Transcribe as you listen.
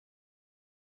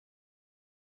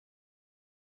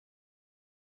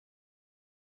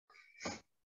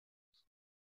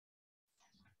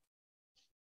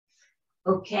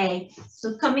Okay,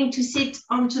 so coming to sit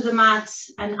onto the mat,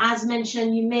 and as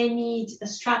mentioned, you may need a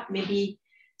strap, maybe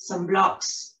some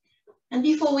blocks. And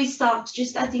before we start,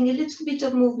 just adding a little bit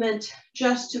of movement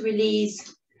just to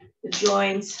release the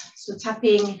joints. So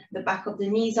tapping the back of the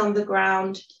knees on the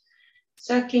ground,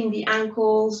 circling the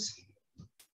ankles,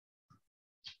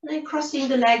 and then crossing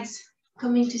the legs,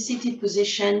 coming to seated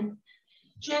position,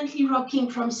 gently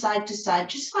rocking from side to side,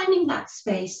 just finding that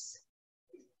space.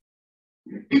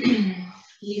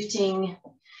 Lifting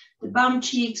the bum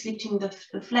cheeks, lifting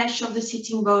the flesh of the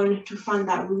sitting bone to find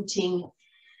that rooting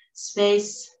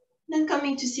space. Then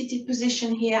coming to seated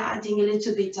position here, adding a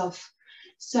little bit of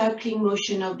circling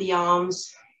motion of the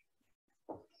arms.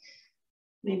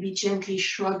 Maybe gently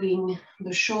shrugging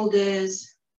the shoulders,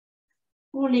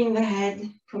 rolling the head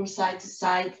from side to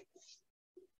side,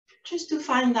 just to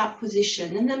find that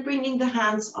position. And then bringing the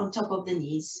hands on top of the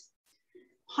knees,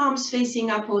 palms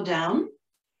facing up or down.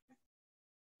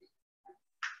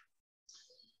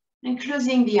 And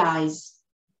closing the eyes.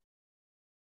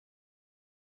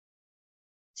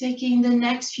 Taking the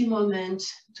next few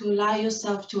moments to allow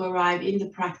yourself to arrive in the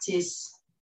practice,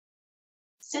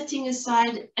 setting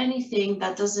aside anything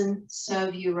that doesn't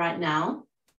serve you right now,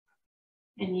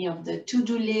 any of the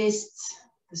to-do lists,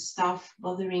 the stuff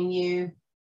bothering you,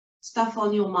 stuff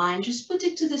on your mind, just put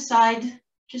it to the side,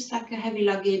 just like a heavy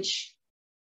luggage.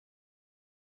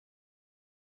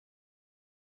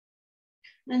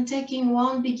 Then taking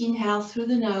one big inhale through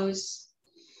the nose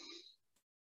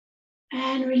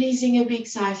and releasing a big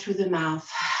sigh through the mouth.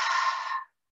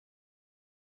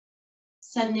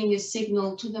 Sending a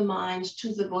signal to the mind,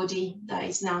 to the body, that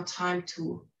it's now time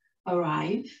to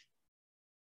arrive.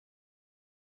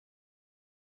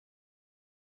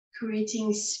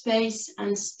 Creating space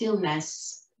and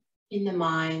stillness in the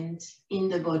mind, in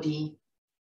the body.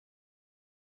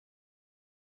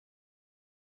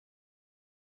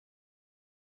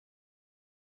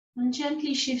 And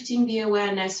gently shifting the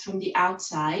awareness from the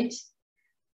outside,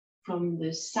 from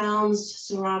the sounds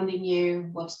surrounding you,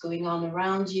 what's going on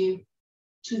around you,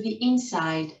 to the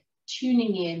inside,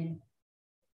 tuning in,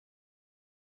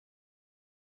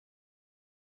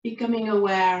 becoming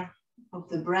aware of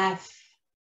the breath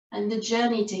and the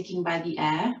journey taken by the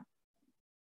air,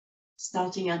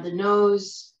 starting at the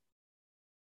nose,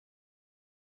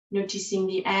 noticing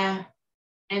the air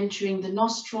entering the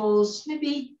nostrils,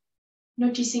 maybe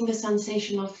noticing the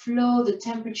sensation of flow, the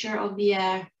temperature of the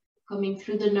air coming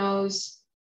through the nose,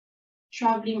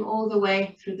 traveling all the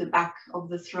way through the back of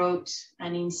the throat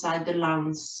and inside the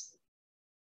lungs.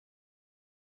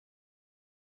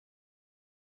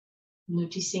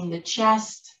 Noticing the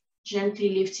chest,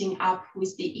 gently lifting up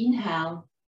with the inhale.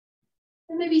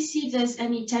 And maybe see if there's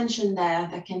any tension there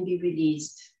that can be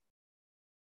released.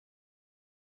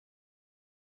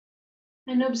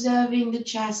 And observing the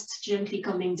chest gently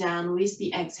coming down with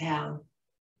the exhale.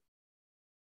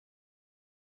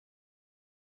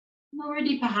 And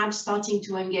already perhaps starting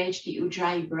to engage the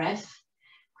Ujjayi breath,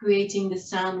 creating the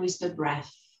sound with the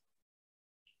breath.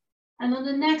 And on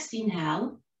the next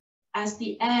inhale, as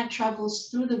the air travels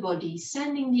through the body,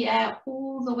 sending the air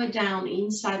all the way down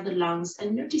inside the lungs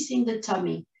and noticing the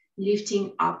tummy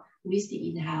lifting up with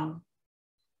the inhale.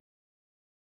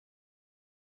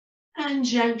 And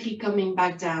gently coming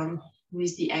back down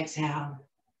with the exhale.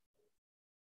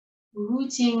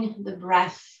 Rooting the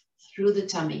breath through the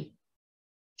tummy,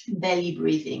 belly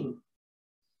breathing.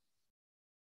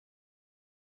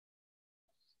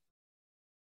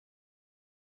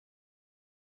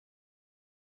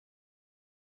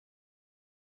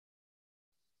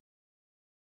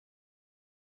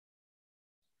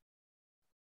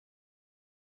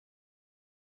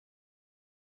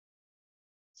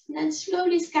 And then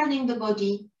slowly scanning the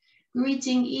body,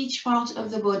 greeting each part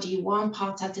of the body, one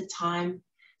part at a time,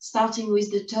 starting with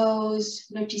the toes,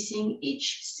 noticing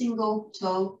each single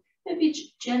toe,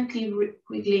 maybe gently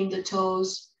wiggling the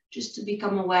toes, just to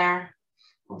become aware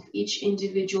of each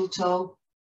individual toe,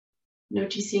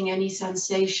 noticing any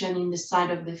sensation in the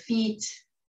side of the feet,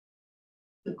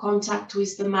 the contact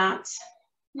with the mat,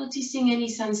 noticing any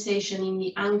sensation in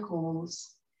the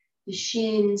ankles, the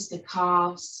shins, the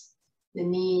calves, the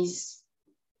knees.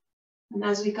 And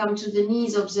as we come to the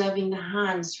knees, observing the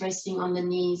hands resting on the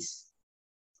knees,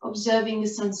 observing the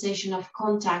sensation of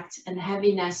contact and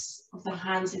heaviness of the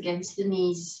hands against the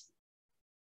knees.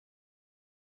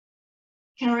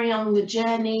 Carry on the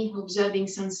journey, observing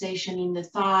sensation in the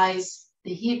thighs,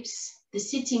 the hips, the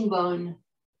sitting bone.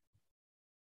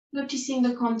 Noticing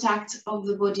the contact of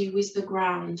the body with the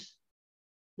ground,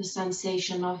 the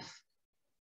sensation of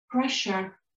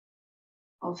pressure,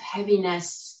 of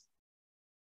heaviness,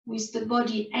 with the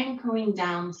body anchoring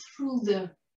down through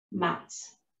the mat.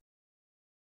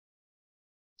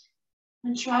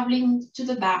 And traveling to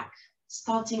the back,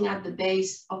 starting at the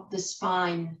base of the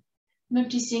spine,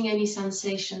 noticing any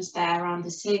sensations there around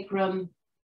the sacrum,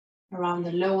 around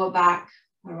the lower back,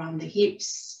 around the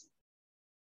hips.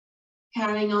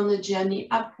 Carrying on the journey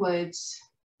upwards,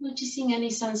 noticing any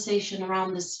sensation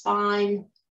around the spine,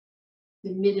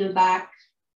 the middle back,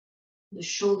 the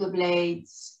shoulder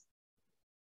blades.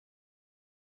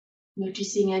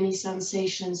 Noticing any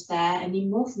sensations there, any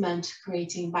movement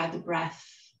created by the breath.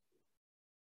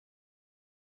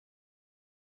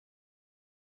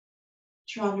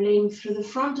 Traveling through the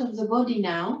front of the body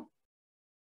now,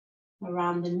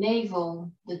 around the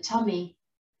navel, the tummy.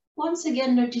 Once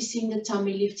again, noticing the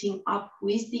tummy lifting up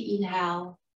with the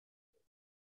inhale.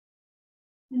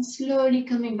 And slowly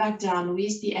coming back down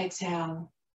with the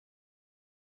exhale.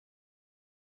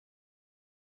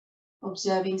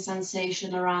 Observing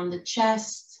sensation around the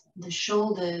chest, the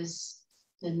shoulders,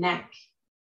 the neck.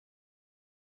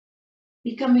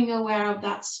 Becoming aware of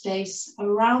that space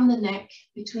around the neck,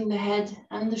 between the head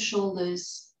and the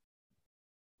shoulders.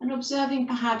 And observing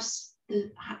perhaps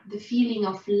the feeling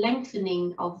of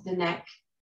lengthening of the neck,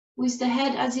 with the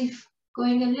head as if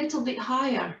going a little bit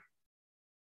higher.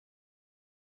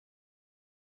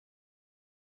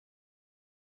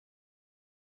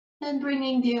 Then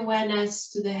bringing the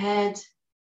awareness to the head,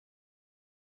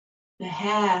 the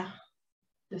hair,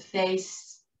 the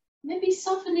face, maybe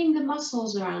softening the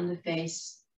muscles around the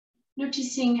face,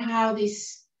 noticing how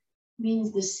this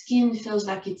means the skin feels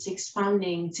like it's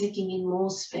expanding, taking in more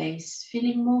space,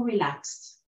 feeling more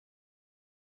relaxed.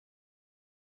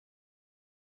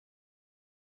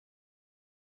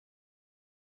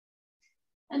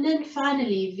 And then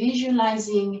finally,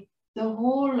 visualizing the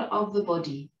whole of the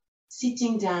body,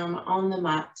 sitting down on the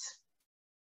mat.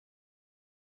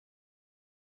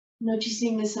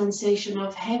 Noticing the sensation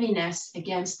of heaviness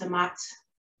against the mat,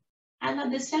 and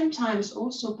at the same time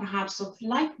also perhaps of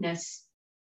lightness,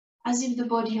 as if the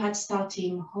body had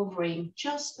started hovering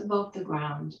just above the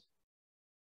ground,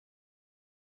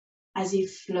 as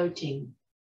if floating.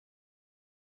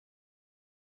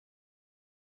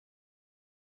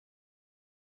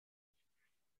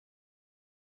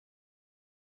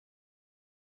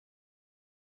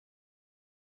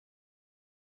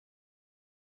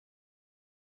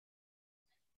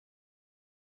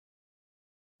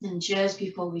 And just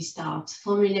before we start,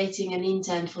 formulating an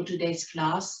intent for today's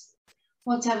class,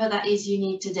 whatever that is you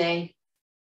need today.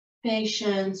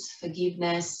 Patience,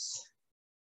 forgiveness,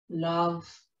 love,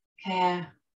 care.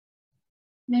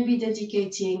 Maybe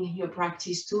dedicating your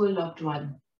practice to a loved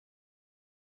one.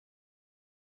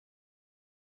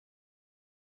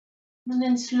 And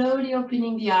then slowly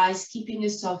opening the eyes, keeping a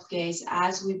soft gaze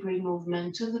as we bring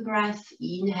movement to the breath.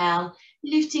 Inhale,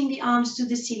 lifting the arms to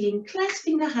the ceiling,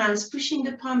 clasping the hands, pushing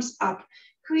the palms up,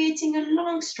 creating a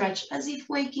long stretch as if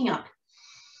waking up.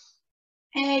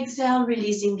 Exhale,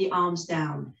 releasing the arms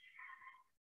down.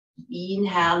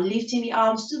 Inhale, lifting the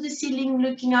arms to the ceiling,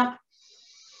 looking up.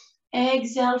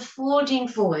 Exhale, folding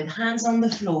forward, hands on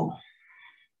the floor.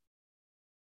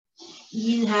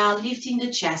 Inhale, lifting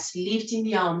the chest, lifting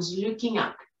the arms, looking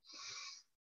up.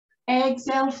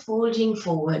 Exhale, folding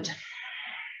forward.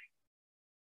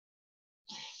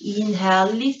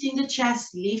 Inhale, lifting the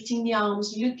chest, lifting the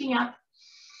arms, looking up.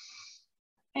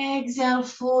 Exhale,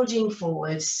 folding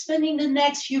forward. Spending the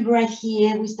next few breaths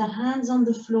here with the hands on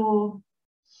the floor.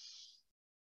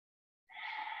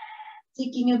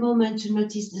 Taking a moment to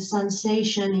notice the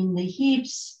sensation in the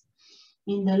hips,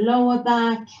 in the lower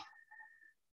back.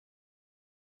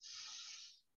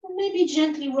 And maybe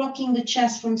gently rocking the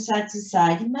chest from side to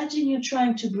side. Imagine you're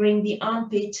trying to bring the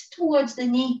armpit towards the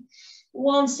knee,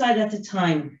 one side at a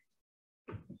time.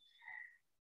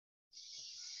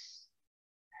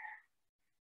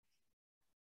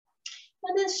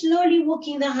 And then slowly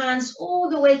walking the hands all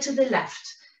the way to the left,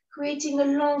 creating a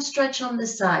long stretch on the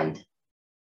side.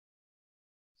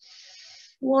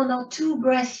 1 or 2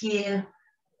 breaths here.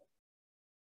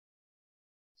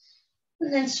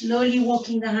 And then slowly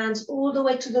walking the hands all the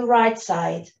way to the right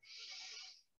side.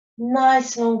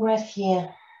 Nice long breath here.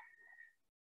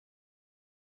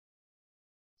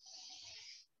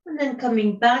 And then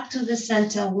coming back to the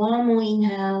center, 1 more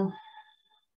inhale,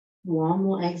 1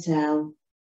 more exhale.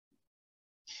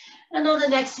 And on the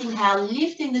next inhale,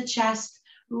 lifting the chest,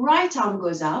 right arm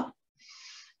goes up.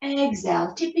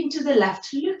 Exhale, tipping to the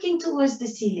left, looking towards the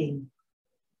ceiling.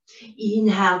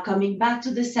 Inhale, coming back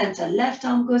to the center, left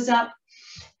arm goes up.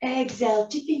 Exhale,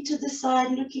 tipping to the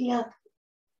side, looking up.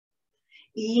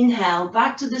 Inhale,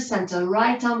 back to the center,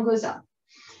 right arm goes up.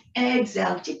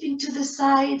 Exhale, tipping to the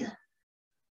side.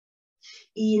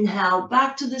 Inhale,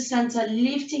 back to the center,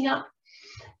 lifting up.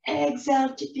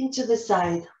 Exhale, tipping to the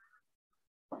side.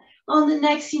 On the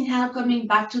next inhale, coming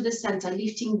back to the center,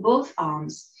 lifting both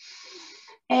arms.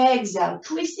 Exhale,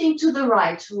 twisting to the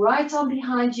right, right arm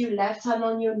behind you, left hand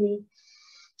on your knee.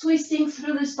 Twisting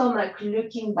through the stomach,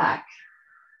 looking back.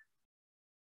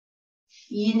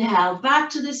 Inhale, back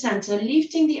to the center,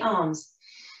 lifting the arms.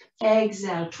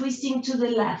 Exhale, twisting to the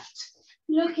left,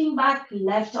 looking back,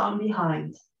 left arm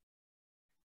behind.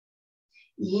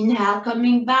 Inhale,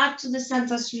 coming back to the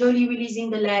center, slowly releasing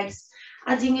the legs,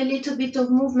 adding a little bit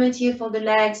of movement here for the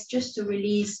legs, just to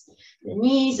release the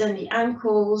knees and the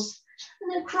ankles.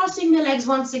 And then crossing the legs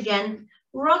once again,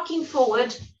 rocking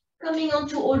forward, coming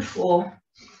onto all four.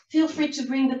 Feel free to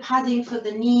bring the padding for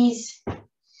the knees.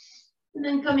 And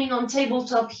then coming on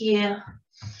tabletop here,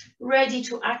 ready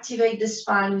to activate the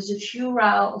spine with a few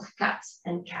rounds of cat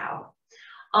and cow.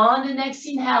 On the next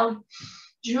inhale,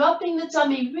 dropping the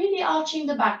tummy, really arching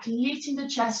the back, lifting the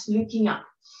chest, looking up.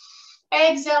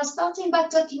 Exhale, starting by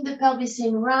tucking the pelvis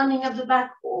in, rounding up the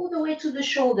back all the way to the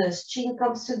shoulders, chin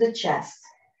comes to the chest.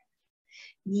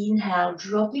 Inhale,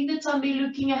 dropping the tummy,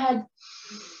 looking ahead.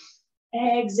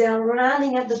 Exhale,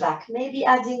 rounding up the back, maybe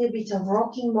adding a bit of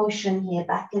rocking motion here,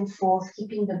 back and forth,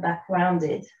 keeping the back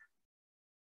rounded.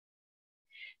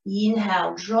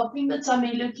 Inhale, dropping the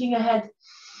tummy, looking ahead.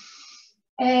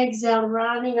 Exhale,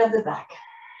 rounding up the back.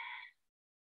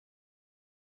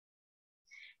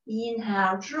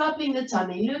 Inhale, dropping the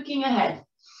tummy, looking ahead.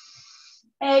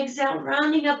 Exhale,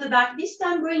 rounding up the back, this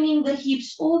time bringing the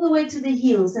hips all the way to the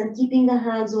heels and keeping the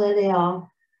hands where they are.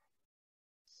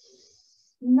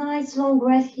 Nice long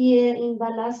breath here in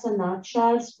Balasana,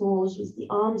 child's pose with the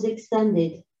arms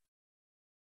extended.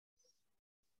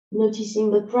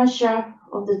 Noticing the pressure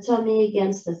of the tummy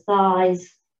against the thighs.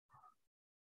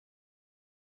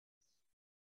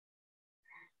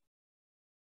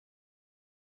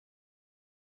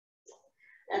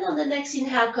 And on the next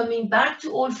inhale, coming back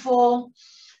to all four,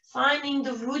 finding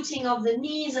the rooting of the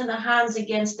knees and the hands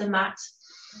against the mat.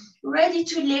 Ready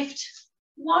to lift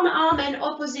one arm and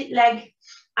opposite leg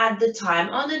at the time.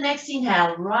 On the next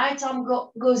inhale, right arm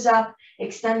goes up,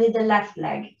 extending the left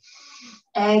leg.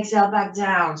 Exhale, back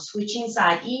down, switching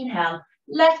side. Inhale,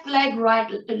 left leg,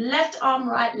 left arm,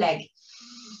 right leg.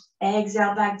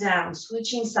 Exhale, back down,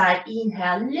 switching side.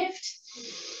 Inhale, lift.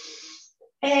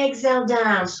 Exhale,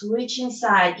 down, switching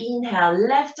side. Inhale,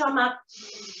 left arm up.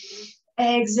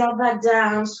 Exhale, back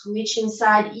down, switching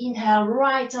side. Inhale,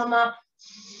 right arm up.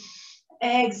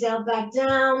 Exhale, back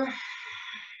down.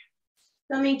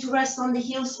 Coming to rest on the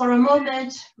heels for a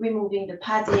moment, removing the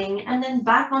padding, and then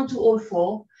back onto all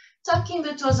four, tucking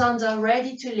the toes under,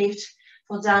 ready to lift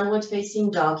for downward facing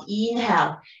dog.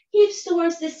 Inhale, hips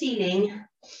towards the ceiling,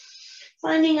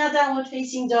 finding a downward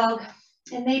facing dog,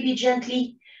 and maybe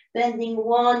gently bending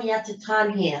one knee at a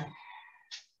time here,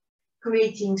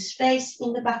 creating space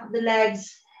in the back of the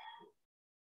legs,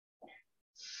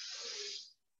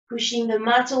 pushing the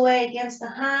mat away against the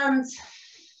hands.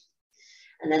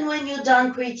 And then when you're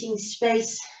done creating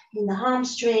space in the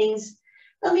hamstrings,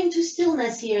 coming to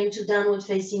stillness here into downward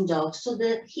facing dog. So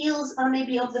the heels are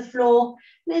maybe off the floor.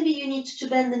 Maybe you need to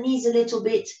bend the knees a little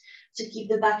bit to keep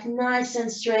the back nice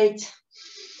and straight.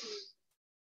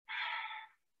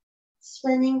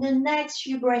 Spending the next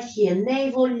few breaths here,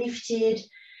 navel lifted,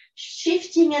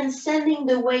 shifting and sending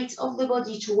the weight of the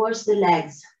body towards the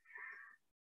legs.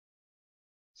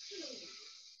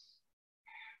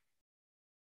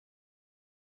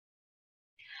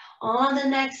 On the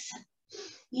next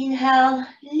inhale,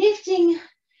 lifting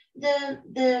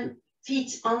the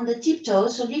feet on the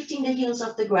tiptoes, so lifting the heels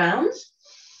off the ground.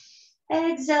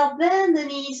 Exhale, bend the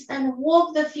knees and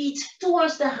walk the feet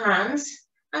towards the hands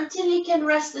until you can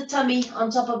rest the tummy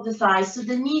on top of the thighs. So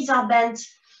the knees are bent,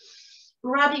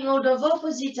 grabbing hold of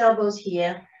opposite elbows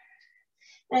here,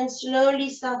 and slowly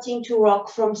starting to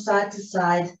rock from side to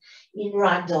side in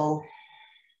ragdoll.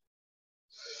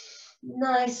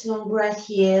 Nice long breath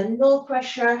here, no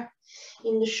pressure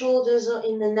in the shoulders or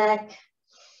in the neck.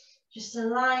 Just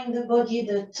allowing the body,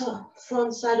 the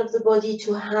front side of the body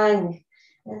to hang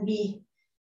and be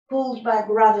pulled by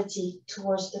gravity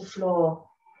towards the floor.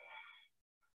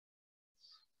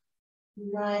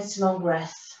 Nice long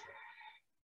breath.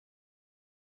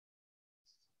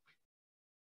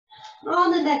 On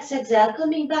the next exhale,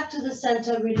 coming back to the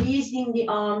center, releasing the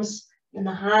arms and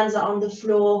the hands are on the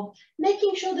floor,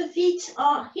 making sure the feet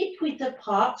are hip-width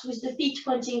apart with the feet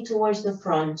pointing towards the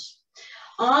front.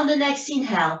 On the next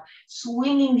inhale,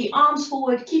 swinging the arms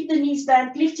forward, keep the knees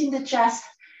bent, lifting the chest,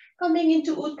 coming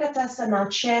into Utkatasana,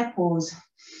 chair pose.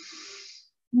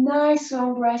 Nice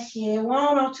long breath here,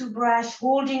 1 or 2 breaths,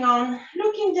 holding on,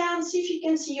 looking down, see if you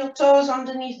can see your toes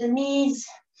underneath the knees.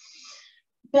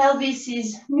 Pelvis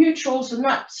is neutral, so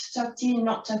not tucked in,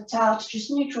 not tucked out,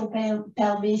 just neutral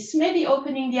pelvis. Maybe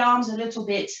opening the arms a little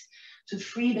bit to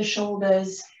free the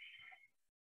shoulders.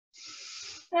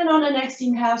 And on the next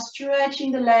inhale,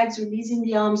 stretching the legs, releasing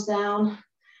the arms down.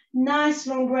 Nice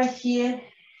long breath here.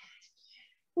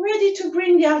 Ready to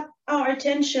bring our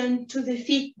attention to the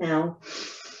feet now.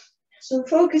 So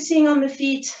focusing on the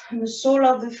feet and the sole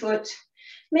of the foot,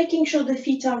 making sure the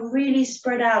feet are really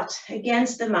spread out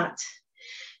against the mat.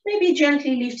 Maybe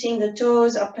gently lifting the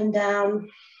toes up and down,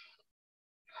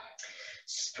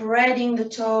 spreading the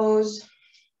toes,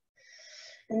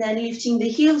 and then lifting the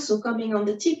heels, so coming on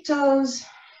the tiptoes,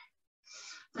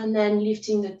 and then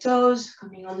lifting the toes,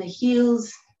 coming on the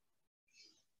heels,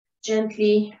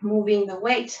 gently moving the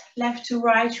weight left to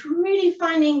right, really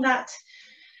finding that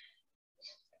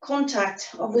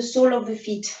contact of the sole of the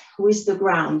feet with the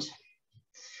ground.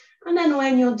 And then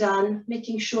when you're done,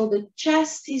 making sure the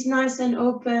chest is nice and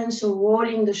open, so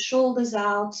rolling the shoulders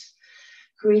out,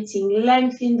 creating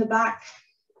length in the back.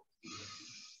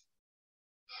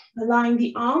 Allowing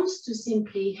the arms to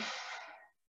simply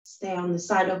stay on the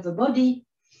side of the body.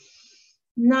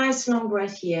 Nice long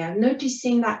breath here,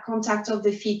 noticing that contact of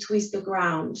the feet with the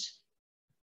ground.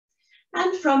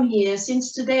 And from here,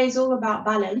 since today is all about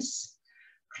balance,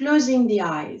 closing the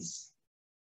eyes.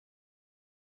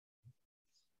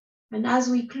 And as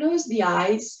we close the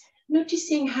eyes,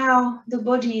 noticing how the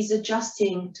body is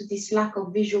adjusting to this lack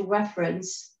of visual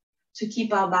reference to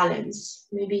keep our balance.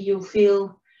 Maybe you'll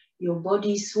feel your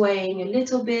body swaying a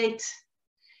little bit.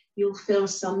 You'll feel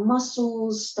some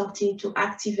muscles starting to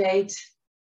activate.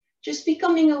 Just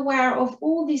becoming aware of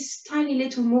all this tiny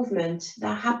little movement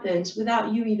that happens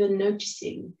without you even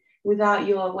noticing, without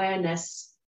your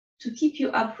awareness, to keep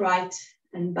you upright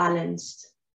and balanced.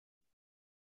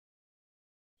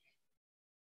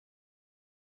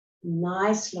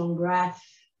 Nice long breath.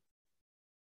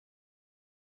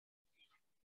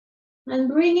 And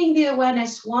bringing the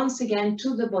awareness once again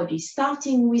to the body,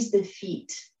 starting with the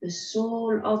feet, the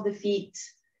sole of the feet,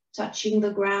 touching the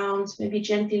ground, maybe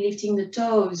gently lifting the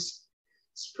toes,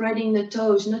 spreading the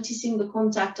toes, noticing the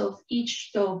contact of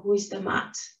each toe with the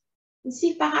mat. And see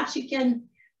if perhaps you can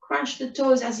crunch the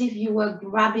toes as if you were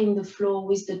grabbing the floor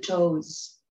with the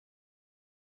toes.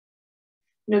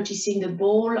 Noticing the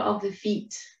ball of the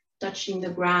feet touching the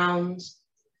ground,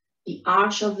 the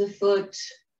arch of the foot,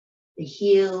 the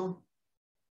heel.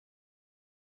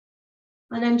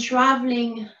 And then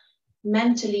traveling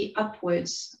mentally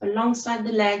upwards alongside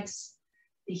the legs,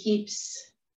 the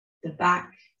hips, the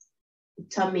back, the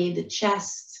tummy, the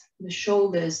chest, the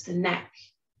shoulders, the neck.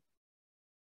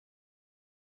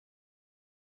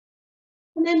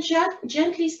 And then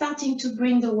gently starting to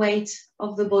bring the weight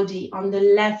of the body on the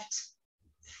left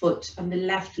foot, on the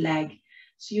left leg.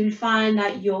 So you'll find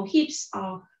that your hips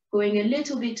are going a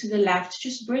little bit to the left,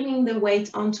 just bringing the weight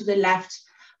onto the left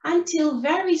until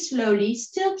very slowly,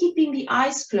 still keeping the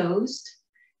eyes closed.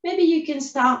 Maybe you can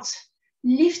start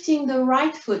lifting the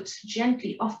right foot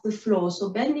gently off the floor. So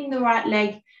bending the right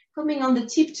leg, coming on the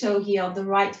tiptoe here of the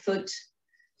right foot.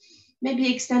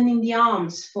 Maybe extending the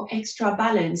arms for extra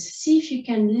balance. See if you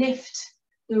can lift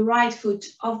the right foot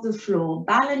off the floor,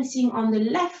 balancing on the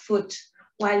left foot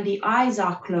while the eyes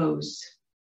are closed.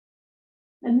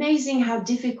 Amazing how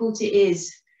difficult it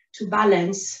is to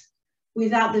balance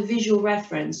without the visual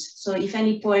reference. So if at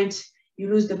any point you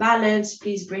lose the balance,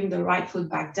 please bring the right foot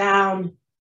back down.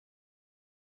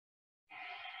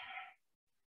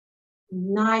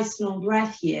 Nice long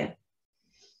breath here.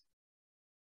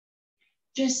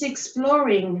 Just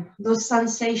exploring those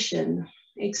sensations,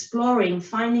 exploring,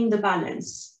 finding the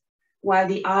balance while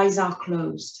the eyes are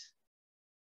closed.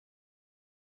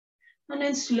 And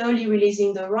then slowly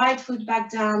releasing the right foot back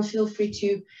down. Feel free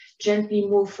to gently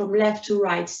move from left to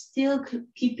right, still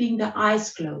keeping the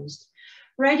eyes closed.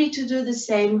 Ready to do the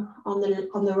same on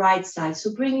the right side.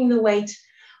 So bringing the weight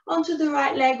onto the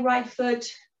right leg, right foot,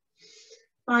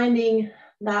 finding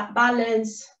that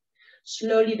balance,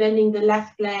 slowly bending the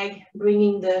left leg,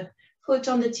 bringing the foot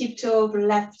on the tiptoe of the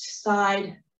left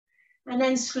side, and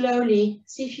then slowly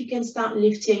see if you can start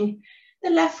lifting the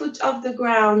left foot off the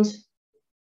ground,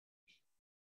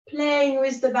 playing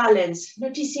with the balance,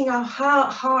 noticing how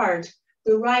hard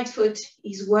the right foot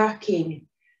is working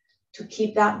to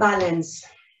keep that balance.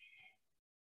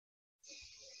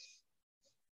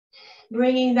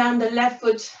 Bringing down the left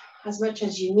foot as much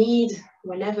as you need,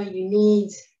 whenever you need.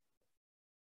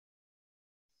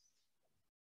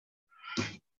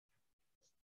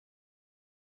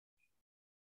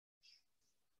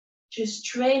 Just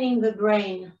training the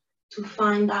brain to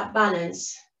find that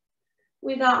balance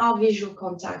without our visual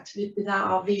contact, without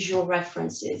our visual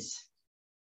references.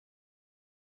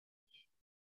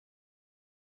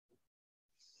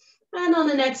 And on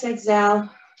the next exhale,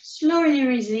 slowly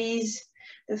release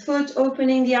the foot,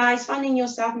 opening the eyes, finding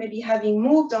yourself maybe having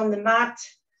moved on the mat.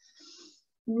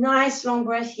 Nice long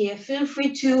breath here. Feel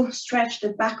free to stretch the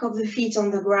back of the feet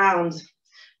on the ground,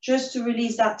 just to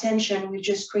release that tension we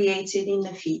just created in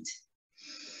the feet.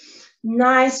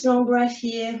 Nice long breath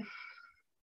here.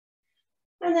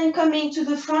 And then coming to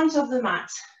the front of the mat.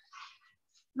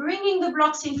 Bringing the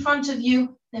blocks in front of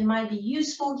you, they might be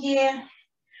useful here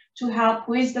to help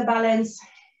with the balance.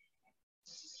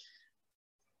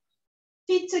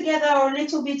 Feet together or a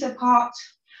little bit apart.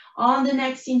 On the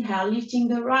next inhale, lifting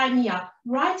the right knee up.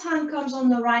 Right hand comes on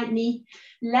the right knee.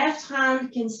 Left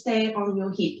hand can stay on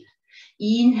your hip.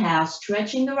 Inhale,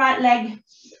 stretching the right leg.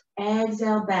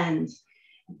 Exhale, bend.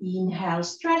 Inhale,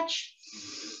 stretch.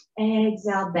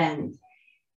 Exhale, bend.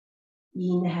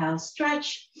 Inhale,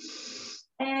 stretch.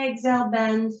 Exhale,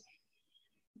 bend.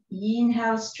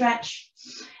 Inhale, stretch.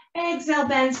 Exhale,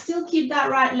 bend. Still keep that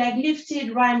right leg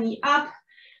lifted, right knee up.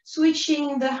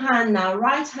 Switching the hand now.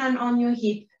 Right hand on your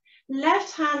hip.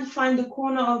 Left hand, find the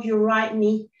corner of your right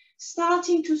knee.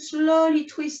 Starting to slowly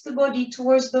twist the body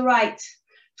towards the right.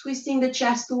 Twisting the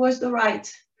chest towards the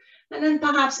right. And then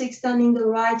perhaps extending the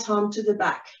right arm to the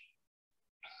back.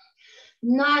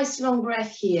 Nice long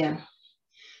breath here.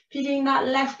 Feeling that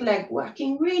left leg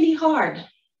working really hard.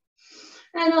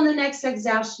 And on the next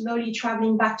exhale, slowly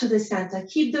traveling back to the center.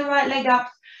 Keep the right leg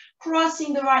up,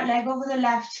 crossing the right leg over the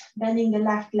left, bending the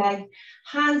left leg.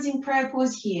 Hands in prayer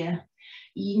pose here.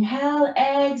 Inhale,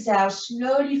 exhale,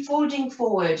 slowly folding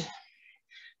forward.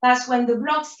 That's when the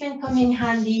blocks can come in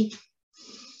handy.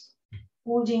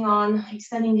 Holding on,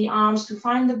 extending the arms to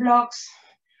find the blocks,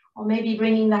 or maybe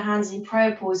bringing the hands in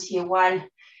prayer pose here while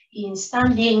in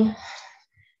standing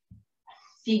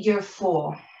figure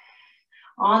 4.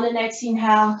 On the next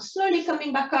inhale, slowly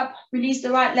coming back up, release the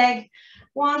right leg.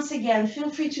 Once again, feel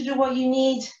free to do what you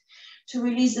need to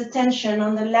release the tension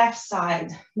on the left side,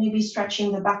 maybe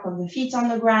stretching the back of the feet on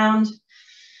the ground.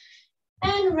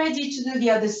 And ready to do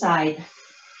the other side.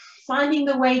 Finding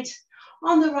the weight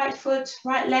on the right foot,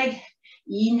 right leg.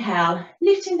 Inhale,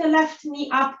 lifting the left knee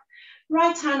up,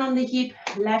 right hand on the hip,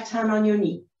 left hand on your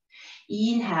knee.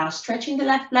 Inhale, stretching the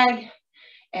left leg.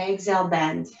 Exhale,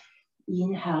 bend.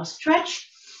 Inhale, stretch.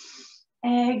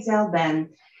 Exhale, bend.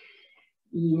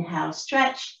 Inhale,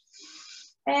 stretch.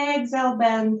 Exhale,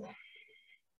 bend.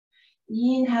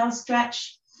 Inhale,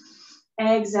 stretch.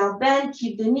 Exhale, bend.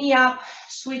 Keep the knee up.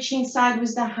 Switching side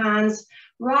with the hands.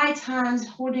 Right hand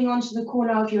holding onto the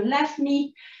corner of your left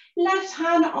knee. Left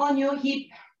hand on your hip.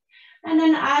 And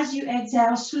then as you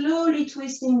exhale, slowly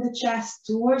twisting the chest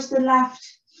towards the left.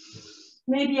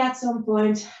 Maybe at some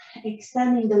point,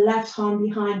 extending the left arm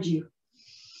behind you.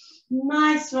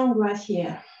 Nice long breath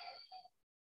here.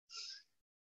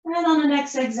 And on the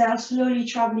next exhale, slowly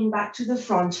traveling back to the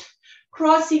front.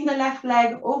 Crossing the left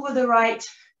leg over the right.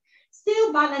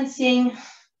 Still balancing.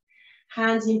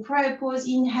 Hands in prayer pose,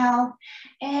 inhale.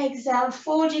 Exhale,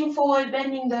 folding forward,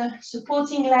 bending the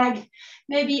supporting leg.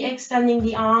 Maybe extending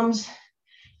the arms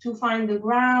to find the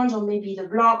ground or maybe the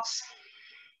blocks.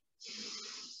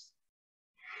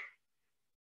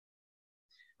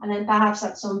 And then perhaps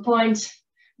at some point,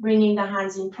 bringing the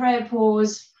hands in prayer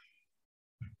pose.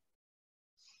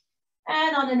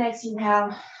 And on the next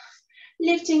inhale,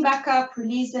 lifting back up,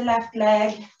 release the left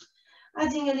leg,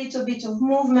 adding a little bit of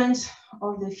movement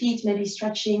of the feet, maybe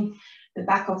stretching the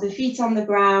back of the feet on the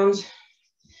ground,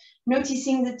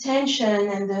 noticing the tension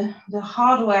and the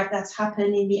hard work that's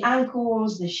happened in the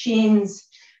ankles, the shins,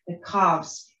 the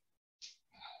calves.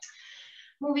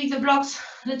 Moving the blocks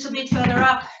a little bit further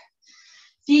up,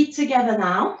 feet together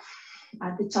now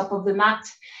at the top of the mat.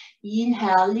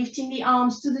 Inhale, lifting the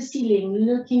arms to the ceiling,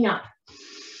 looking up.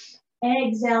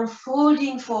 Exhale,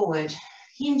 folding forward,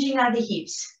 hinging at the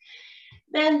hips.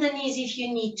 Bend the knees if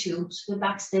you need to, so the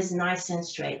back stays nice and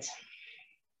straight.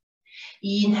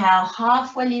 Inhale,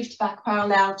 halfway lift back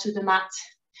parallel to the mat.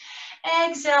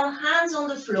 Exhale, hands on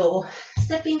the floor,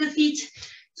 stepping the feet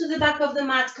to the back of the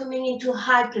mat, coming into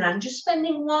high plank. Just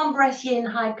spending one breath here in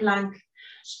high plank,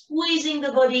 squeezing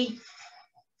the body.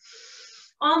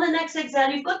 On the next exhale,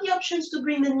 you've got the options to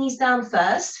bring the knees down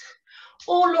first,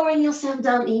 or lowering yourself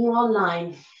down in one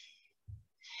line.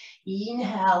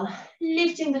 Inhale,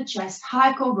 lifting the chest,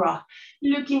 high cobra,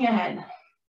 looking ahead.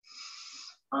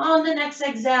 On the next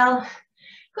exhale,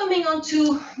 coming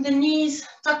onto the knees,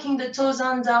 tucking the toes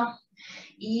under.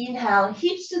 Inhale,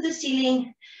 hips to the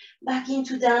ceiling, Back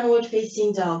into downward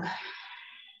facing dog.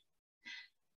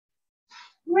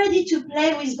 Ready to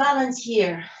play with balance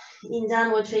here in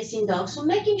downward facing dog. So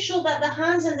making sure that the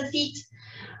hands and the feet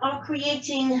are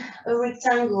creating a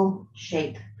rectangle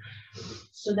shape.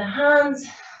 So the hands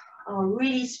are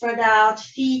really spread out,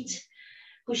 feet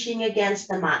pushing against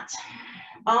the mat.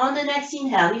 On the next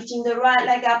inhale, lifting the right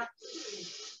leg up.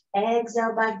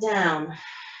 Exhale, back down.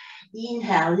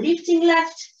 Inhale, lifting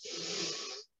left.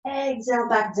 Exhale,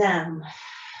 back down.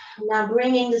 Now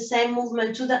bringing the same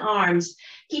movement to the arms,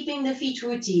 keeping the feet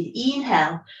rooted.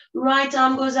 Inhale, right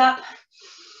arm goes up.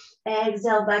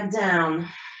 Exhale, back down.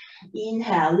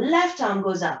 Inhale, left arm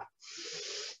goes up.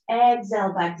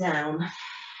 Exhale, back down.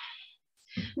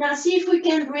 Now see if we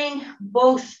can bring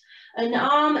both an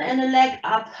arm and a leg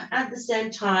up at the same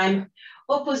time,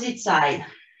 opposite side.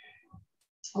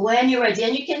 When you're ready,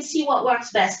 and you can see what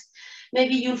works best.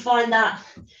 Maybe you'll find that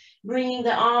bringing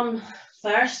the arm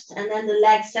first and then the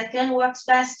leg second works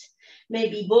best.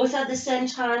 Maybe both at the same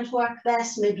time work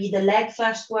best. Maybe the leg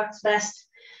first works best.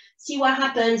 See what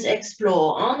happens,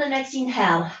 explore. On the next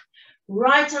inhale,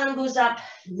 right arm goes up,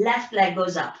 left leg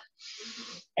goes up.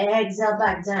 Exhale,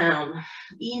 back down.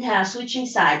 Inhale, switching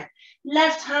side.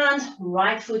 Left hand,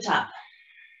 right foot up.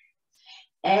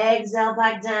 Exhale,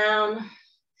 back down.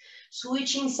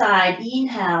 Switching side.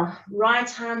 Inhale, right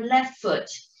hand, left foot.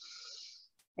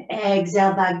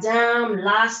 Exhale, back down.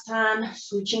 Last time,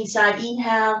 switching side.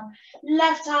 Inhale,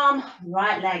 left arm,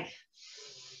 right leg.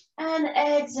 And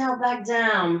exhale, back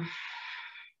down.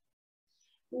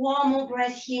 One more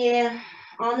breath here.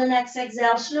 On the next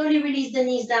exhale, slowly release the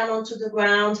knees down onto the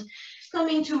ground.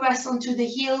 Coming to rest onto the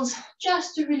heels,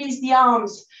 just to release the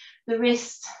arms, the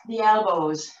wrists, the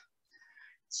elbows.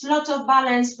 It's a lot of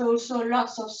balance, but also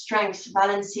lots of strength,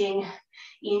 balancing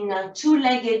in a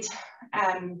two-legged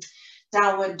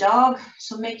downward dog.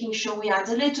 So making sure we add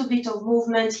a little bit of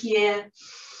movement here.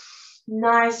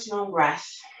 Nice long breath.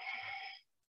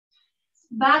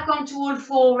 Back onto all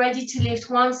four, ready to lift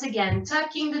once again,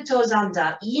 tucking the toes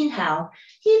under. Inhale,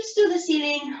 hips to the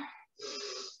ceiling.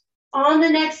 On the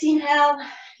next inhale,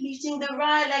 lifting the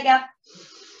right leg up.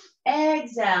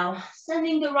 Exhale,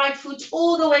 sending the right foot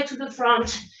all the way to the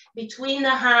front, between the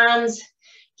hands,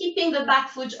 keeping the back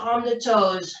foot on the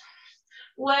toes.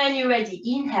 When you're ready,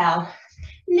 inhale,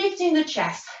 lifting the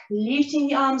chest, lifting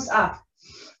the arms up.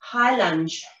 High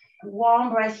lunge,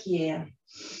 one breath here.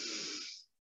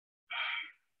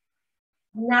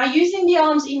 Now using the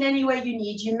arms in any way you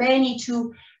need. You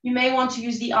may want to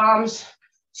use the arms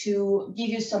to give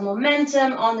you some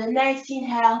momentum. On the next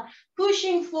inhale,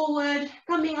 pushing forward,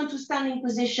 coming onto standing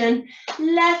position,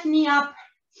 left knee up.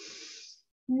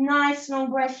 Nice long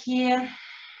breath here.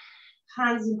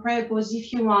 Hands in prayer pose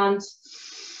if you want.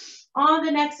 On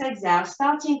the next exhale,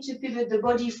 starting to pivot the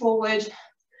body forward,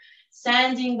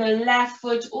 sending the left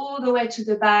foot all the way to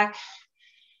the back.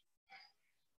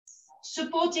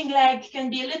 Supporting leg can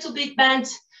be a little bit bent,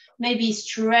 maybe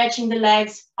stretching the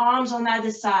legs, arms on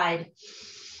either side.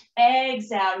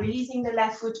 Exhale, releasing the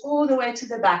left foot all the way to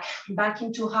the back, back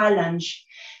into high lunge.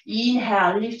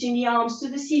 Inhale, lifting the arms to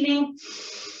the ceiling.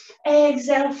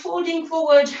 Exhale, folding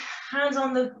forward, hands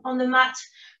on the mat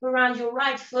around your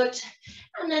right foot,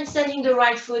 and then sending the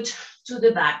right foot to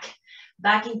the back,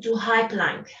 back into high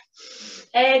plank.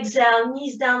 Exhale,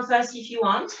 knees down first if you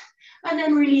want, and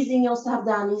then releasing yourself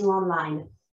down in one line.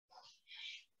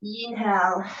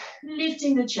 Inhale,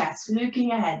 lifting the chest,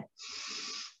 looking ahead.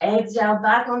 Exhale,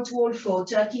 back onto all four,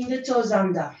 tucking the toes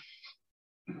under.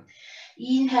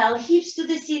 Inhale, hips to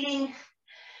the ceiling,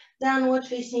 downward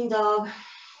facing dog.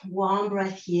 One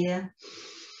breath here.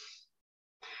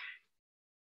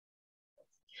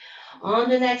 On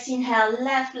the next inhale,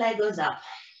 left leg goes up.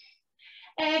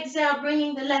 Exhale,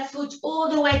 bringing the left foot all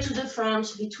the way to the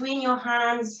front, between your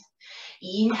hands.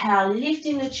 Inhale,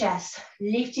 lifting the chest,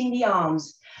 lifting the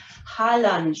arms. High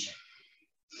lunge.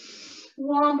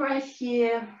 One breath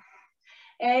here.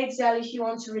 Exhale if you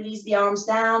want to release the arms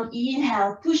down.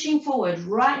 Inhale, pushing forward.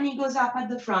 Right knee goes up at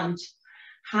the front.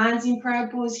 Hands in prayer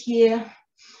pose here.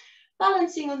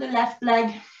 Balancing on the left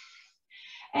leg.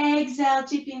 Exhale,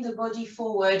 tipping the body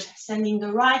forward. Sending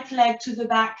the right leg to the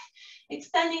back.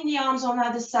 Extending the arms on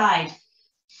either side.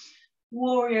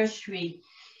 Warrior 3.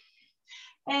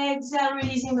 Exhale,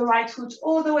 releasing the right foot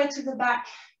all the way to the back.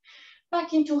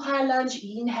 Back into high lunge.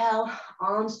 Inhale,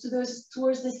 arms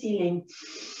towards the ceiling.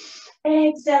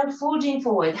 Exhale, folding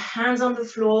forward, hands on the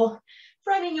floor,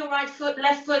 framing your right foot,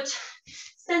 left foot,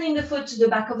 sending the foot to the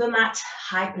back of the mat,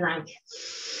 high plank.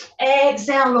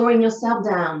 Exhale, lowering yourself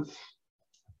down.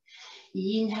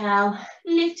 Inhale,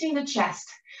 lifting the chest,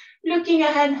 looking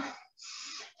ahead.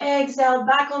 Exhale,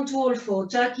 back onto all four,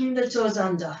 tucking the toes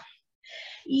under.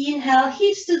 Inhale,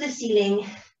 hips to the ceiling.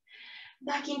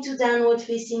 Back into downward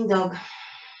facing dog.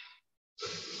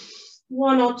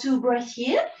 1 or 2 breaths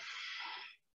here.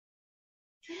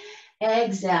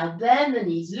 Exhale, bend the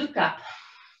knees, look up.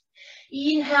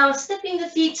 Inhale, stepping the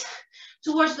feet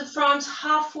towards the front,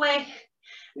 halfway,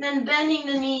 and then bending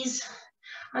the knees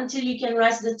until you can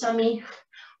rest the tummy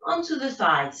onto the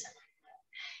thighs.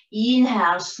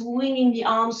 Inhale, swinging the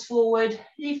arms forward,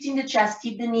 lifting the chest,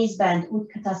 keep the knees bent,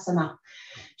 Utkatasana.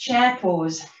 Chair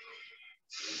pose.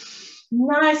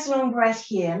 Nice long breath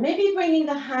here. Maybe bringing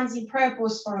the hands in prayer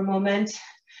pose for a moment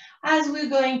as we're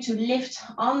going to lift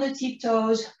on the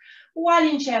tiptoes while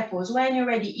in chair pose. When you're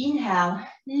ready, inhale,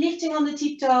 lifting on the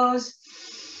tiptoes.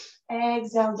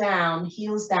 Exhale down,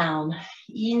 heels down.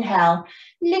 Inhale,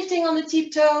 lifting on the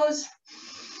tiptoes.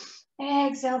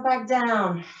 Exhale back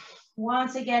down.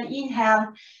 Once again,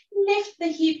 inhale, lift the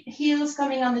heels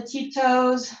coming on the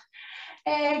tiptoes.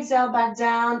 Exhale back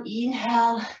down,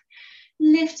 inhale,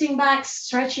 lifting back,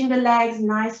 stretching the legs,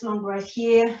 nice long breath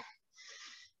here.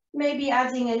 Maybe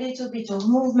adding a little bit of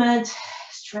movement,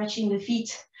 stretching the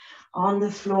feet on the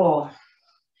floor.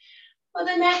 For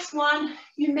the next one,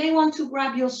 you may want to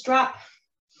grab your strap.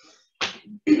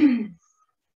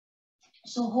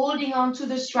 So holding on to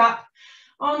the strap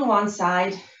on one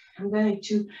side, I'm going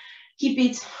to keep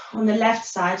it on the left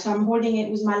side, so I'm holding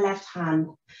it with my left hand.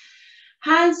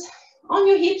 Hands on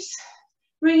your hips,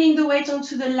 bringing the weight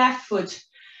onto the left foot.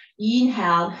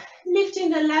 Inhale,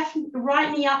 lifting the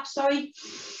right knee up, sorry.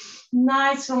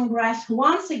 Nice long breath.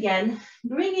 Once again,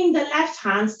 bringing the left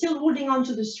hand, still holding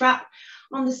onto the strap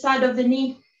on the side of the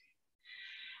knee.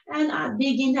 And a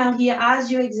big inhale here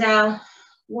as you exhale.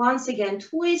 Once again,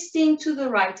 twisting to the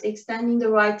right, extending the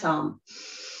right arm.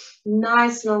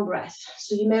 Nice long breath.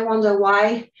 So you may wonder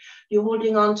why you're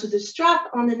holding on to the strap.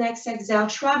 On the next exhale,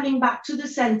 traveling back to the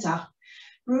center,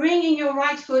 bringing your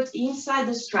right foot inside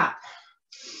the strap.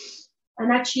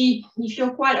 And actually, if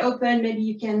you're quite open, maybe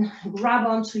you can grab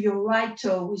onto your right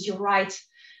toe with your right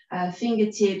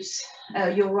fingertips,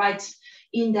 your right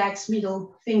index,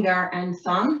 middle finger and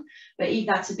thumb. But if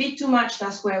that's a bit too much,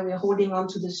 that's where we're holding on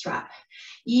to the strap.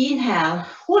 Inhale,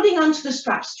 holding on to the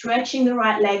strap, stretching the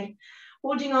right leg,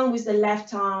 holding on with the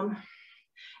left arm.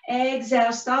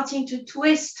 Exhale, starting to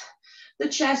twist the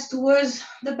chest towards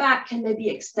the back and maybe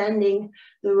extending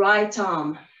the right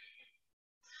arm.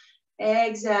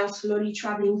 Exhale, slowly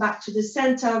traveling back to the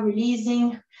center,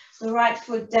 releasing the right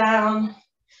foot down.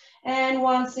 And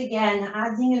once again,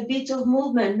 adding a bit of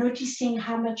movement, noticing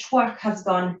how much work has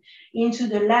gone into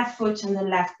the left foot and the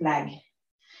left leg.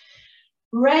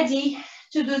 Ready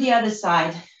to do the other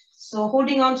side. So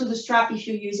holding on to the strap if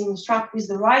you're using the strap with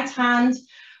the right hand,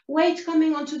 weight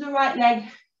coming onto the right leg,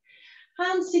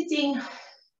 hand sitting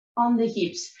on the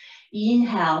hips.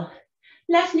 Inhale,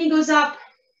 left knee goes up,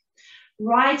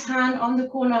 right hand on the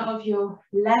corner of your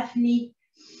left knee.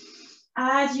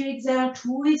 As you exhale,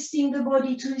 twisting the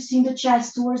body, twisting the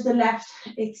chest towards the left,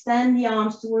 extend the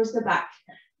arms towards the back.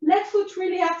 Left foot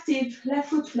really active, left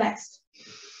foot flexed.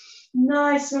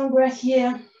 Nice long breath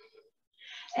here.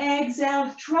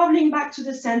 Exhale, traveling back to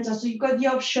the center. So you've got the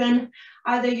option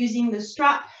either using the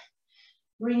strap,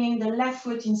 bringing the left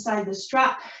foot inside the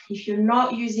strap. If you're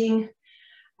not using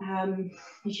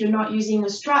a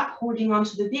strap, holding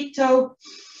onto the big toe.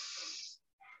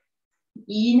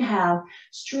 Inhale,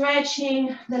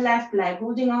 stretching the left leg,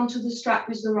 holding onto the strap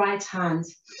with the right hand.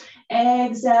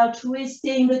 Exhale,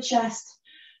 twisting the chest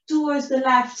towards the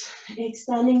left,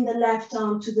 extending the left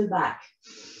arm to the back.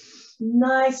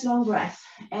 Nice long breath.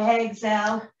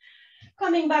 Exhale,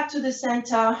 coming back to the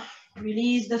center,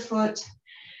 release the foot,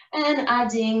 and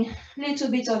adding a little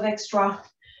bit of extra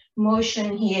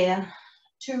motion here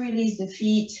to release the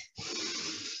feet.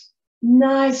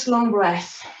 Nice long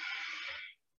breath.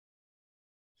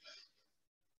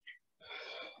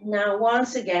 Now,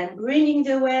 once again, bringing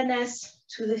the awareness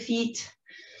to the feet.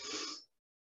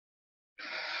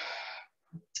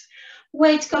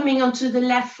 Weight coming onto the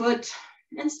left foot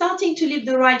and starting to lift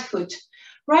the right foot.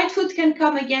 Right foot can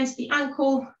come against the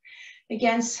ankle,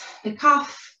 against the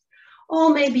calf,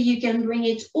 or maybe you can bring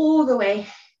it all the way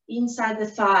inside the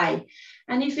thigh.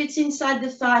 And if it's inside the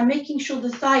thigh, making sure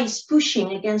the thigh is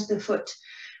pushing against the foot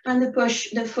and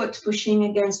the foot pushing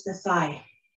against the thigh.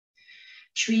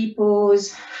 Tree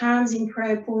pose, hands in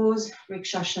prayer pose,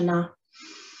 Vrikshasana.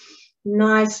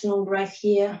 Nice long breath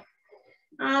here.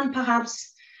 And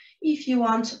perhaps, if you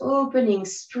want, opening,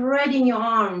 spreading your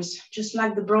arms, just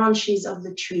like the branches of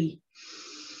the tree.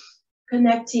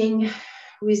 Connecting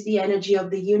with the energy of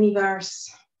the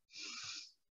universe.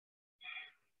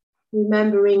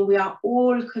 Remembering we are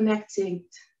all connected.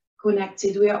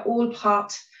 We are all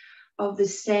part of the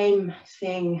same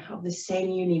thing, of the same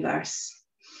universe.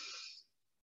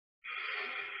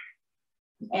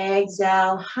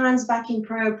 Exhale, hands back in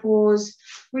prayer pose,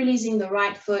 releasing the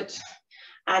right foot,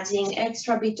 adding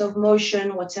extra bit of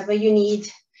motion, whatever you need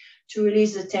to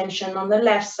release the tension on the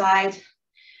left side,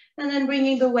 and then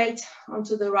bringing the weight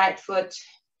onto the right foot.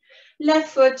 Left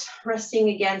foot resting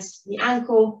against the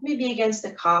ankle, maybe against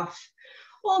the calf,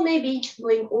 or maybe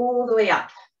going all the way up,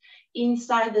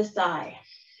 inside the thigh.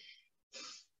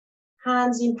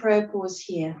 Hands in prayer pose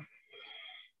here.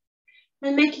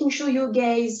 And making sure your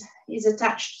gaze is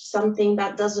attached to something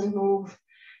that doesn't move,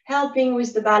 helping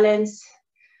with the balance,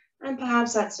 and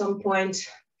perhaps at some point,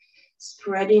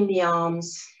 spreading the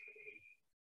arms.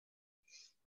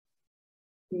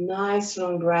 Nice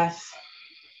long breath.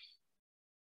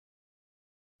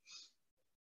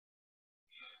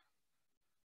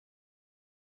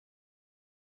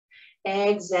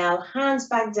 Exhale, hands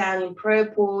back down in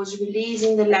prayer pose,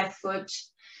 releasing the left foot.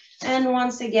 And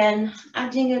once again,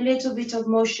 adding a little bit of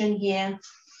motion here,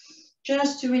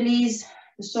 just to release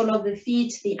the sole of the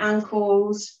feet, the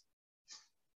ankles.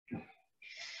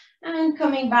 And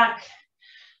coming back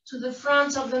to the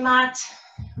front of the mat,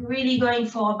 really going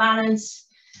for a balance,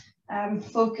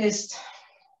 focused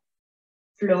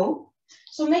flow.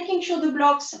 So making sure the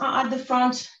blocks are at the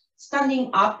front, standing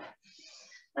up,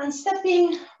 and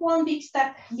stepping one big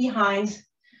step behind,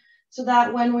 so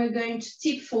that when we're going to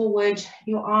tip forward,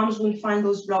 your arms will find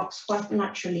those blocks quite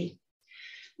naturally.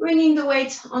 Bringing the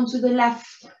weight onto the left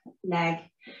leg.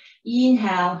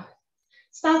 Inhale,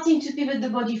 starting to pivot the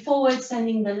body forward,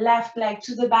 sending the left leg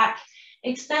to the back,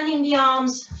 extending the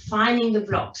arms, finding the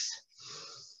blocks.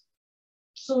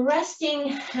 So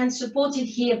resting and supported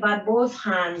here by both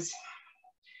hands.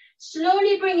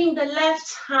 Slowly bringing the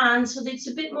left hand so that it's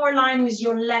a bit more aligned with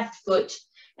your left foot,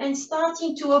 and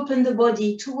starting to open the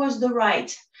body towards the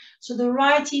right. So the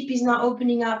right hip is now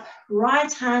opening up,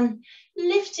 right hand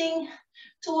lifting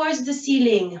towards the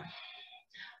ceiling.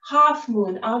 Half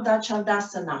moon, Ardha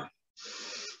Chandasana.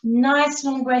 Nice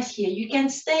long breath here. You can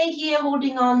stay here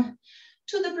holding on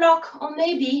to the block, or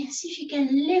maybe see if you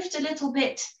can lift a little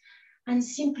bit and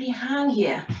simply hang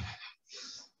here.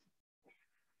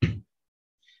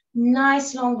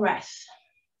 Nice long breath.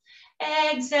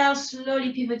 Exhale,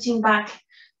 slowly pivoting back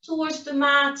towards the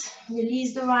mat.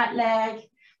 Release the right leg,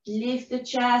 lift the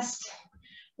chest.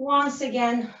 Once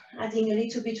again, adding a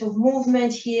little bit of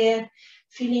movement here,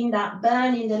 feeling that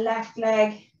burn in the left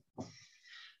leg.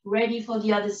 Ready for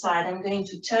the other side. I'm going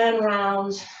to turn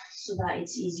around so that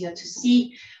it's easier to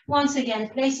see. Once again,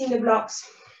 placing the blocks,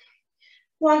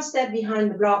 one step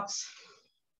behind the blocks.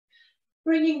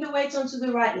 Bringing the weight onto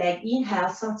the right leg. Inhale,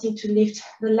 starting to lift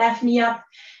the left knee up.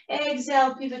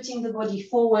 Exhale, pivoting the body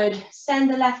forward.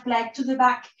 Send the left leg to the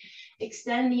back.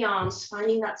 Extend the arms,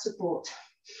 finding that support.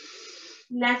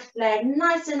 Left leg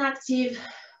nice and active.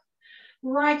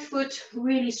 Right foot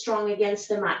really strong against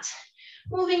the mat.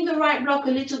 Moving the right block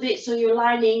a little bit so you're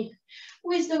lining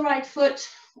with the right foot.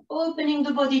 Opening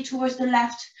the body towards the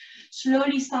left.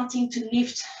 Slowly starting to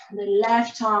lift the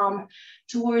left arm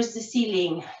towards the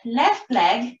ceiling. Left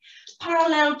leg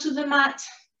parallel to the mat.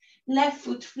 Left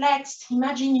foot flexed.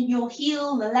 Imagine your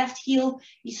heel, the left heel,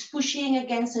 is pushing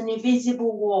against an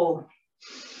invisible wall.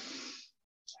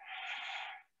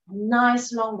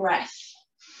 Nice long breath.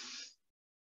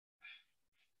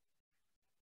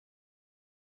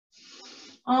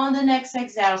 On the next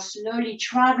exhale, slowly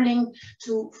traveling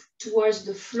towards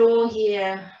the floor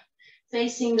here.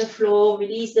 Facing the floor,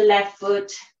 release the left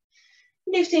foot.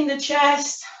 Lifting the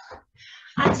chest.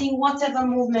 Adding whatever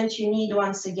movement you need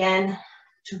once again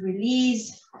to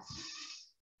release.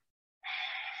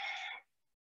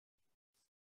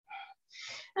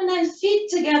 And then feet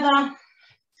together.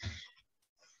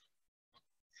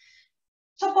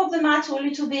 Top of the mat or a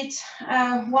little bit,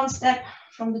 one step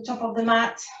from the top of the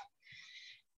mat.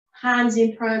 Hands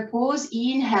in prayer pose.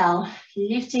 Inhale,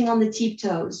 lifting on the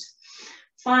tiptoes.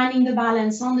 Finding the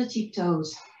balance on the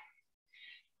tiptoes.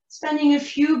 Spending a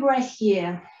few breaths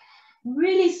here.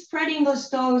 Really spreading those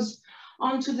toes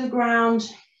onto the ground.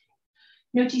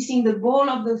 Noticing the ball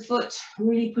of the foot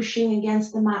really pushing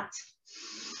against the mat.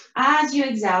 As you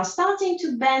exhale, starting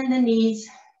to bend the knees.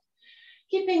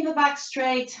 Keeping the back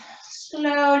straight.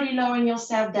 Slowly lowering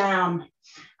yourself down.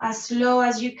 As slow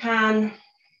as you can.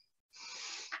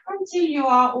 Until you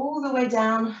are all the way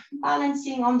down,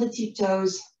 balancing on the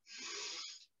tiptoes.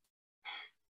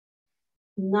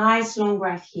 Nice long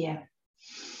breath here.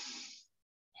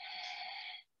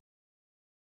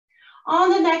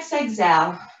 On the next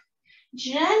exhale,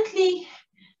 gently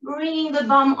Bringing the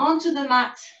bum onto the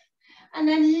mat and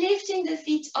then lifting the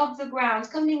feet off the ground,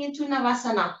 coming into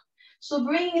Navasana. So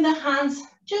bringing the hands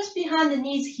just behind the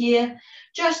knees here,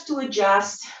 just to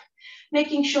adjust,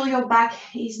 making sure your back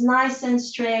is nice and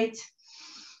straight,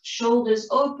 shoulders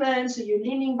open, so you're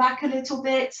leaning back a little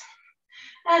bit.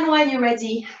 And when you're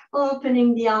ready,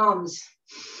 opening the arms.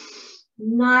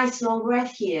 Nice long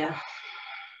breath here.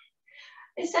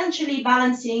 Essentially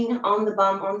balancing on the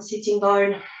bum, on the sitting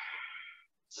bone.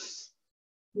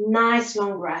 Nice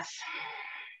long breath.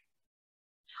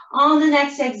 On the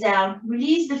next exhale,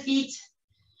 release the feet,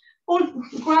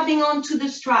 grabbing onto the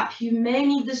strap. You may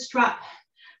need the strap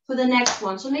for the next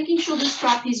one. So making sure the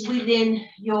strap is within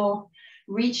your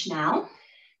reach now.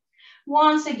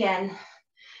 Once again,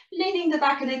 leaning the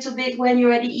back a little bit when you're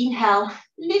ready. Inhale,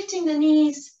 lifting the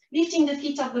knees, lifting the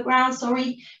feet off the ground,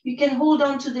 sorry. You can hold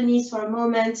on to the knees for a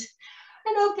moment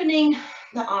and opening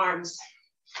the arms.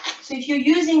 So if you're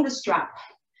using the strap,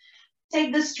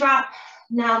 take the strap,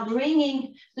 now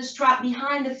bringing the strap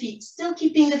behind the feet, still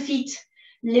keeping the feet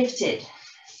lifted.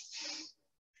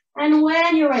 And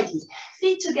when you're ready,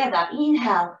 feet together,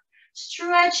 inhale,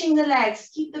 stretching the legs,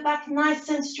 keep the back nice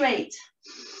and straight.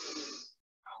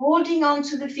 Holding on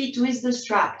to the feet with the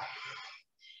strap.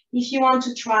 If you want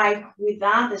to try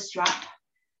without the strap,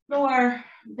 lower,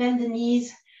 bend the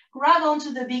knees, grab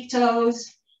onto the big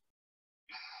toes,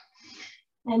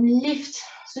 and lift.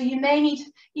 So you may need,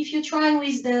 if you're trying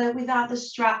without the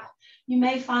strap, you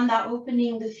may find that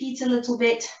opening the feet a little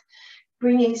bit,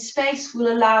 bringing space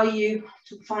will allow you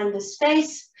to find the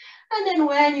space. And then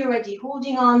when you're ready,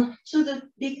 holding on to the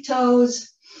big toes,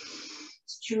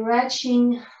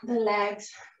 stretching the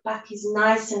legs, back is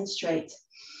nice and straight.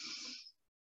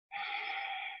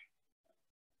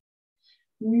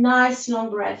 Nice long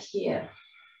breath here.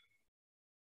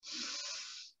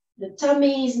 The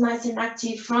tummy is nice and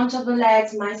active, front of the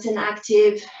legs nice and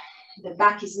active. The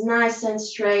back is nice and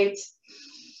straight.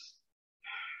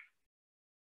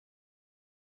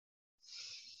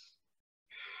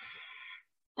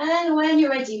 And when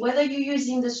you're ready, whether you're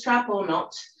using the strap or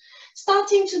not,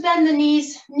 starting to bend the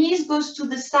knees, knees goes to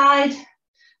the side,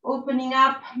 opening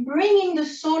up, bringing the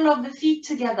sole of the feet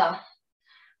together,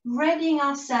 readying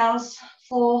ourselves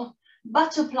for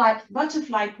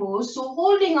butterfly pose. So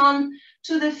holding on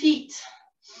to the feet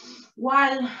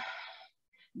while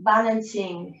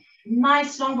balancing.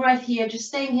 Nice long breath here, just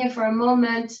staying here for a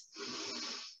moment.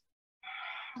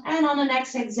 And on the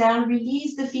next exhale,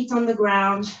 release the feet on the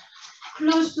ground,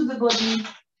 close to the body,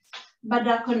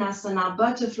 Baddha Konasana,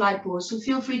 butterfly pose. So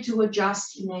feel free to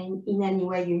adjust in any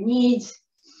way you need.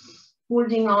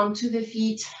 Holding on to the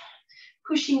feet,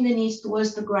 pushing the knees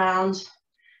towards the ground.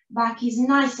 Back is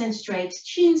nice and straight,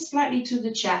 chin slightly to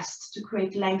the chest to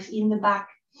create length in the back.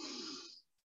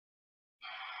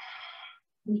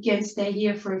 You can stay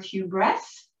here for a few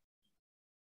breaths.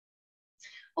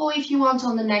 Or if you want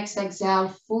on the next exhale,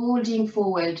 folding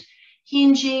forward,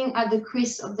 hinging at the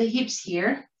crease of the hips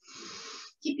here,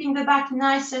 keeping the back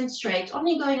nice and straight,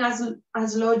 only going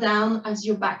as low down as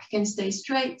your back can stay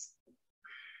straight.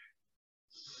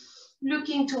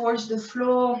 Looking towards the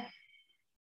floor.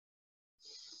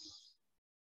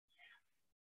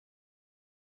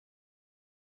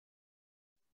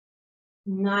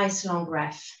 Nice long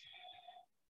breath.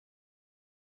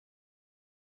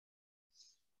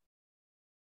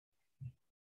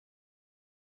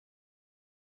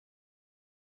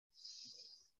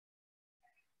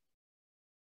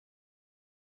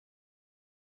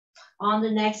 On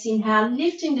the next inhale,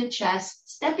 lifting the chest,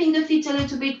 stepping the feet a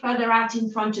little bit further out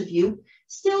in front of you,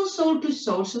 still sole to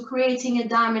sole, so creating a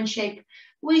diamond shape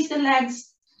with the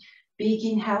legs. Big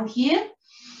inhale here.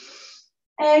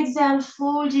 Exhale,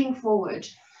 folding forward,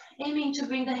 aiming to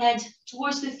bring the head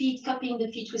towards the feet, cupping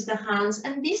the feet with the hands,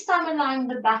 and this time allowing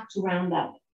the back to round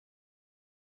up.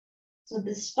 So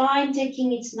the spine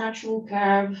taking its natural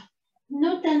curve.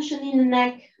 No tension in the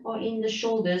neck or in the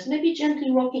shoulders. Maybe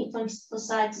gently rocking from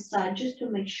side to side just to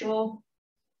make sure.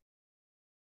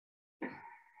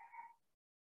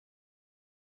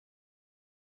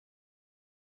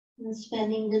 And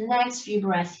spending the next few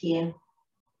breaths here.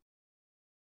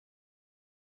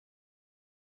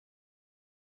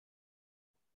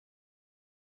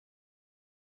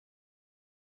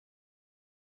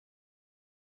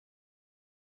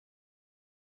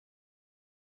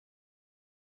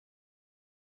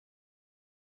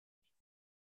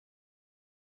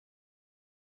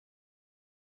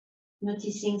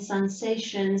 Noticing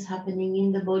sensations happening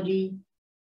in the body,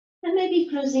 and maybe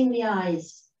closing the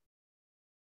eyes.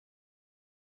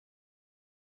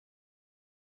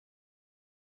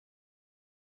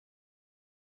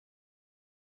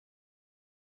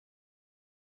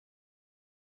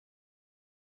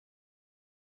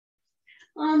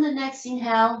 On the next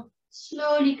inhale,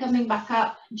 slowly coming back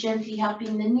up, gently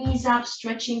helping the knees up,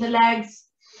 stretching the legs,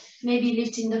 maybe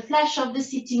lifting the flesh of the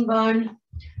sitting bone.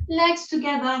 Legs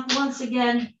together. Once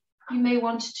again, you may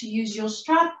want to use your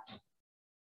strap.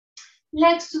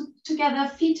 Legs together,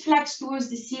 feet flexed towards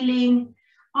the ceiling,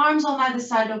 arms on either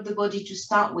side of the body to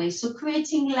start with. So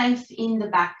creating length in the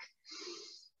back.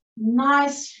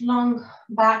 Nice long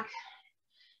back,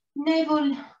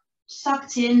 navel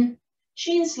sucked in,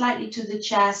 chin slightly to the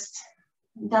chest,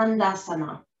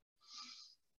 Dandasana.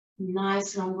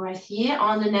 Nice long breath here.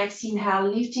 On the next inhale,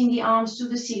 lifting the arms to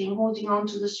the ceiling, holding on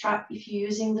to the strap if you're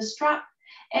using the strap.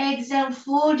 Exhale,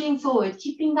 folding forward,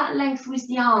 keeping that length with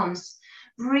the arms,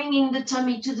 bringing the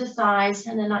tummy to the thighs,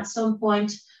 and then at some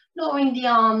point, lowering the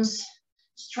arms,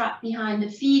 strap behind the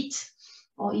feet,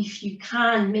 or if you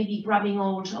can, maybe grabbing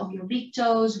hold of your big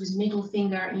toes with middle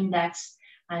finger, index,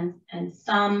 and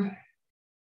thumb.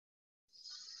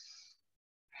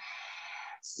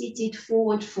 Seated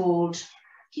forward fold,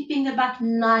 keeping the back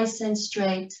nice and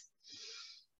straight.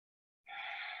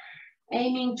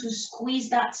 Aiming to squeeze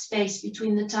that space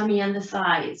between the tummy and the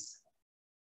thighs.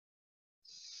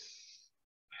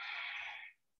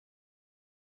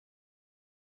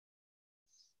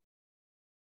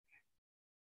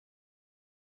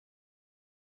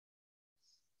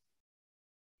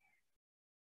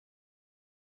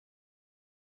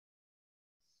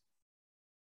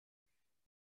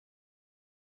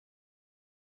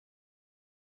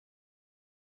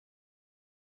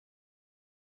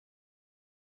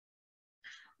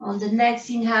 On the next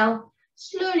inhale,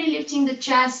 slowly lifting the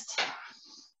chest,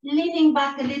 leaning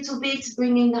back a little bit,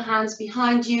 bringing the hands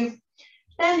behind you,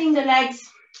 bending the legs,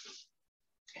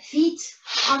 feet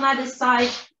on either side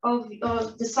of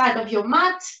the side of your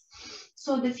mat.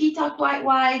 So the feet are quite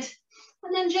wide,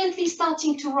 and then gently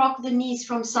starting to rock the knees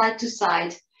from side to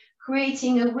side,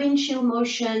 creating a windshield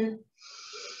motion,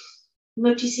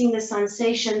 noticing the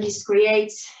sensation this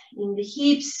creates in the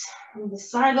hips, on the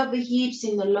side of the hips,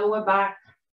 in the lower back.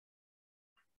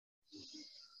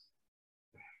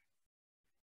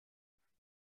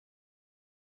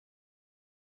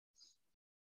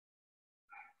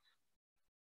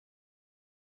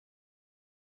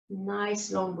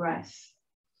 Nice long breath.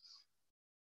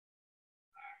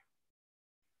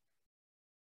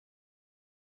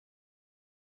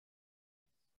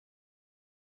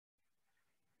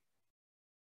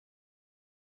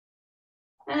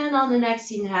 And on the next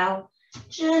inhale,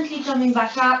 gently coming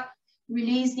back up,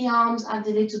 release the arms, add a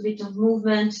little bit of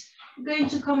movement. You're going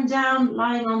to come down,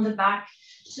 lying on the back.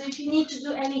 So if you need to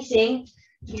do anything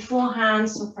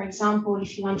beforehand, so for example,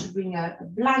 if you want to bring a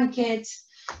blanket,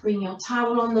 bring your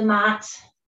towel on the mat,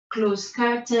 close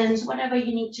curtains, whatever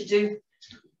you need to do.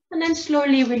 And then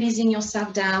slowly releasing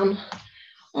yourself down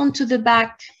onto the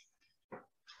back,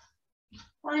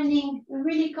 finding a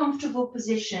really comfortable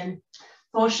position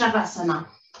for Shavasana.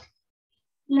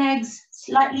 Legs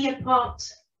slightly apart,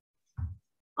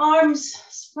 arms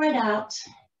spread out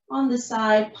on the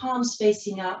side, palms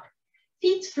facing up,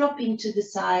 feet flopping to the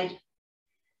side,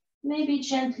 maybe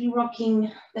gently rocking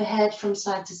the head from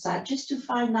side to side, just to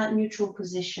find that neutral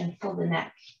position for the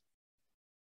neck.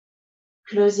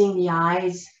 Closing the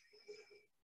eyes.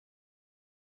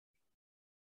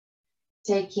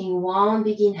 Taking one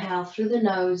big inhale through the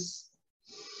nose.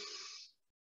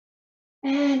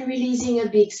 And releasing a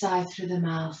big sigh through the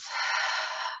mouth.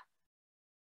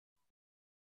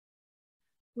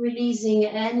 Releasing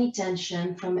any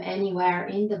tension from anywhere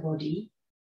in the body.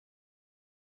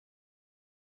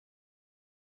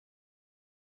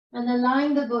 And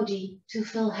allowing the body to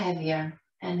feel heavier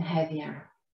and heavier.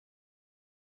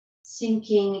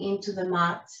 Sinking into the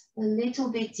mat a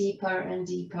little bit deeper and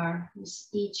deeper with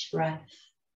each breath.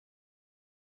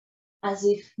 As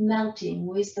if melting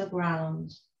with the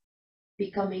ground,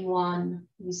 becoming one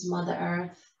with Mother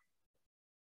Earth.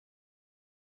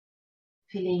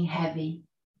 Feeling heavy.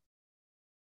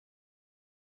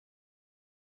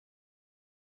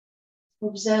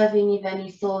 Observing if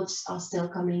any thoughts are still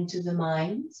coming to the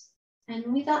mind,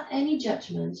 and without any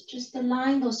judgment, just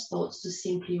allowing those thoughts to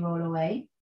simply roll away,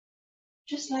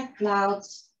 just like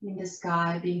clouds in the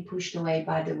sky being pushed away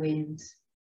by the wind,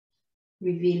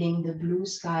 revealing the blue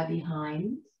sky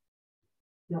behind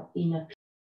your inner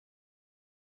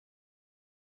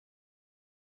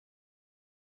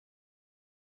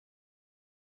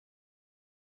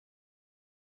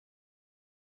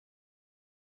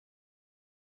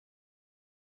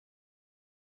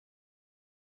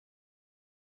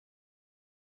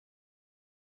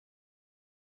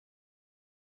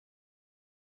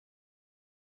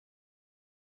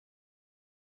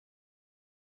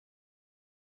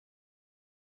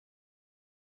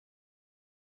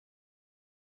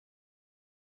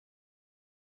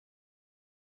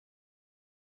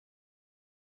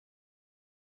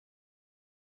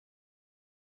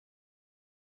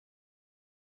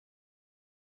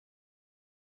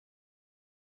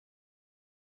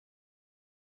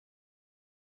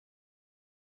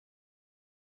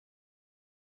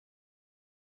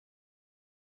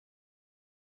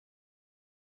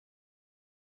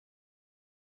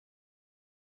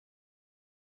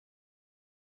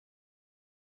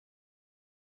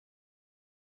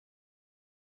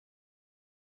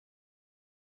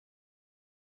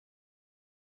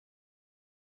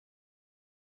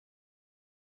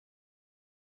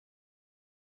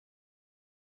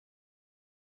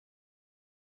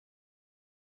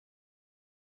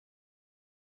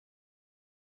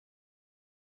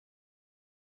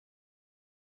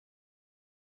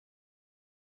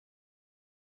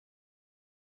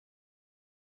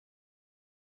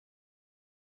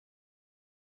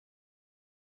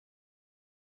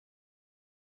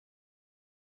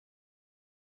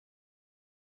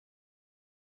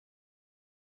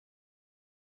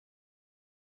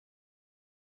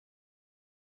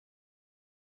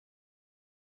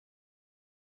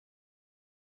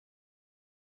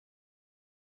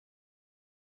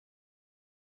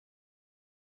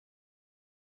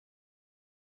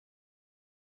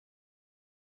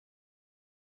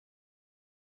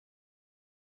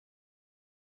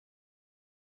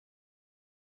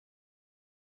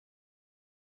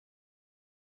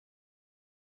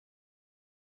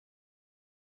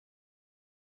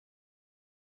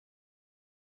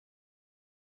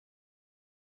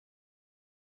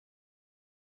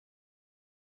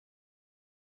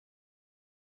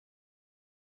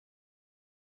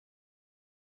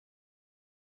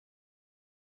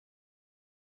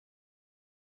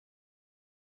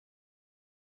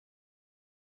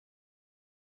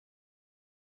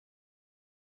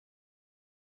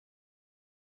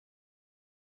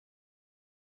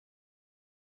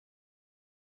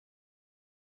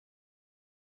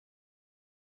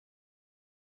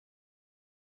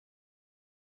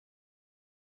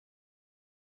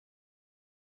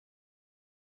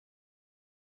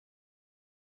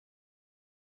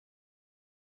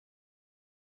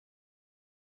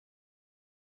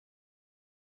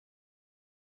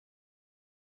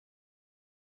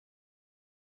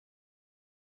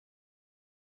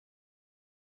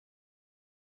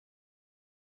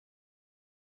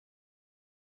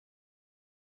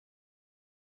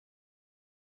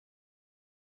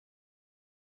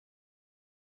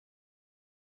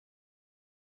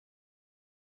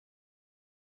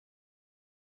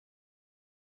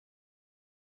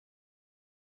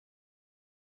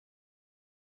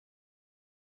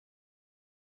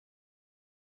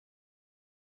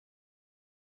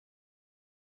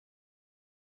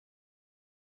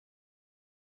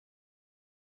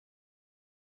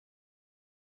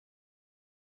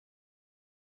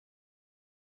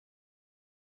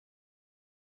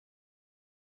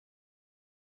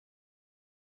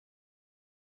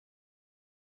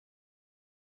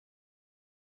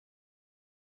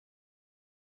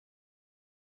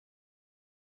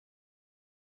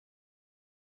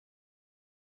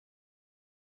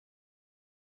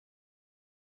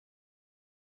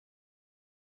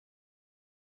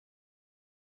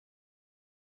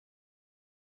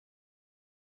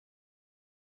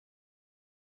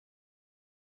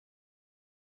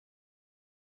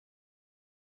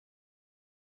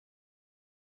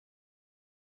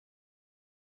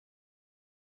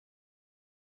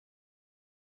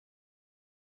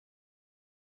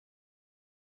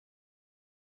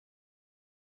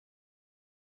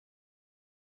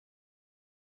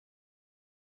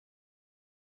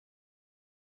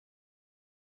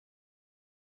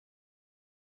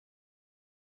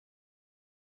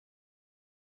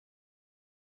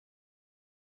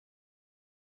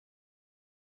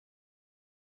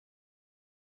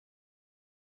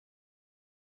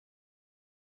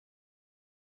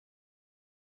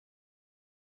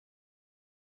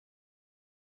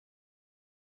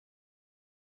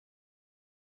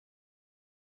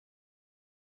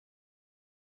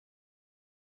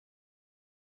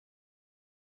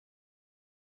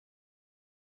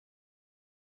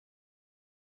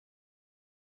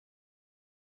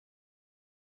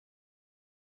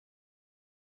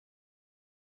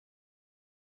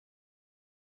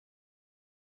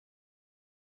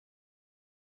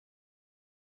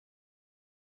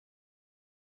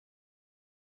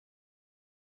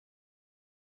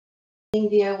Bring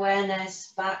the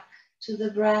awareness back to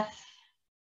the breath.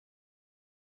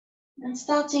 And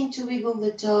starting to wiggle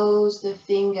the toes, the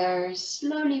fingers,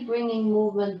 slowly bringing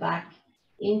movement back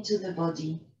into the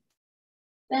body.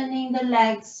 Bending the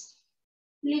legs,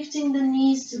 lifting the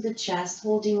knees to the chest,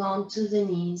 holding on to the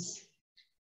knees.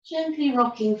 Gently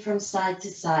rocking from side to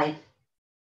side.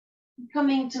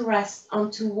 Coming to rest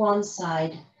onto one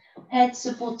side. Head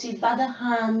supported by the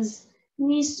hands,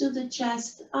 knees to the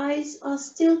chest, eyes are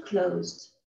still closed.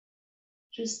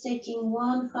 Just taking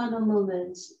one final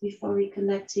moment before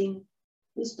reconnecting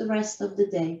with the rest of the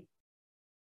day.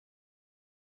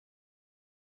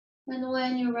 And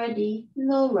when you're ready,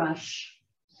 no rush.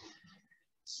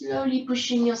 Slowly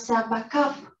pushing yourself back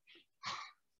up.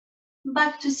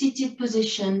 Back to seated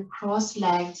position,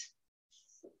 cross-legged.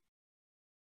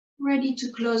 Ready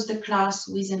to close the class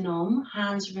with an Om,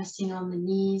 hands resting on the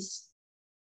knees.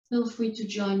 Feel free to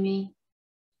join me.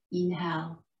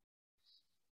 Inhale.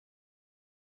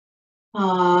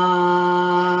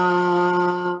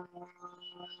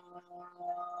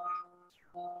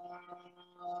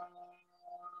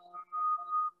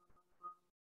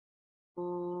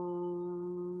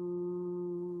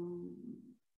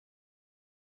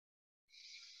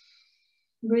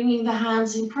 Bringing the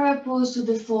hands in prayer pose to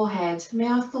the forehead. May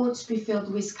our thoughts be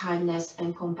filled with kindness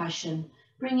and compassion.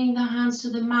 Bringing the hands to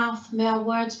the mouth. May our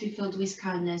words be filled with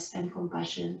kindness and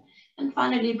compassion. And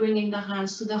finally, bringing the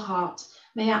hands to the heart.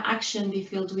 May our action be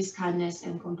filled with kindness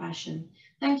and compassion.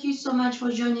 Thank you so much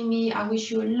for joining me. I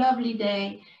wish you a lovely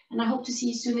day and I hope to see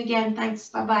you soon again. Thanks.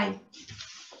 Bye-bye.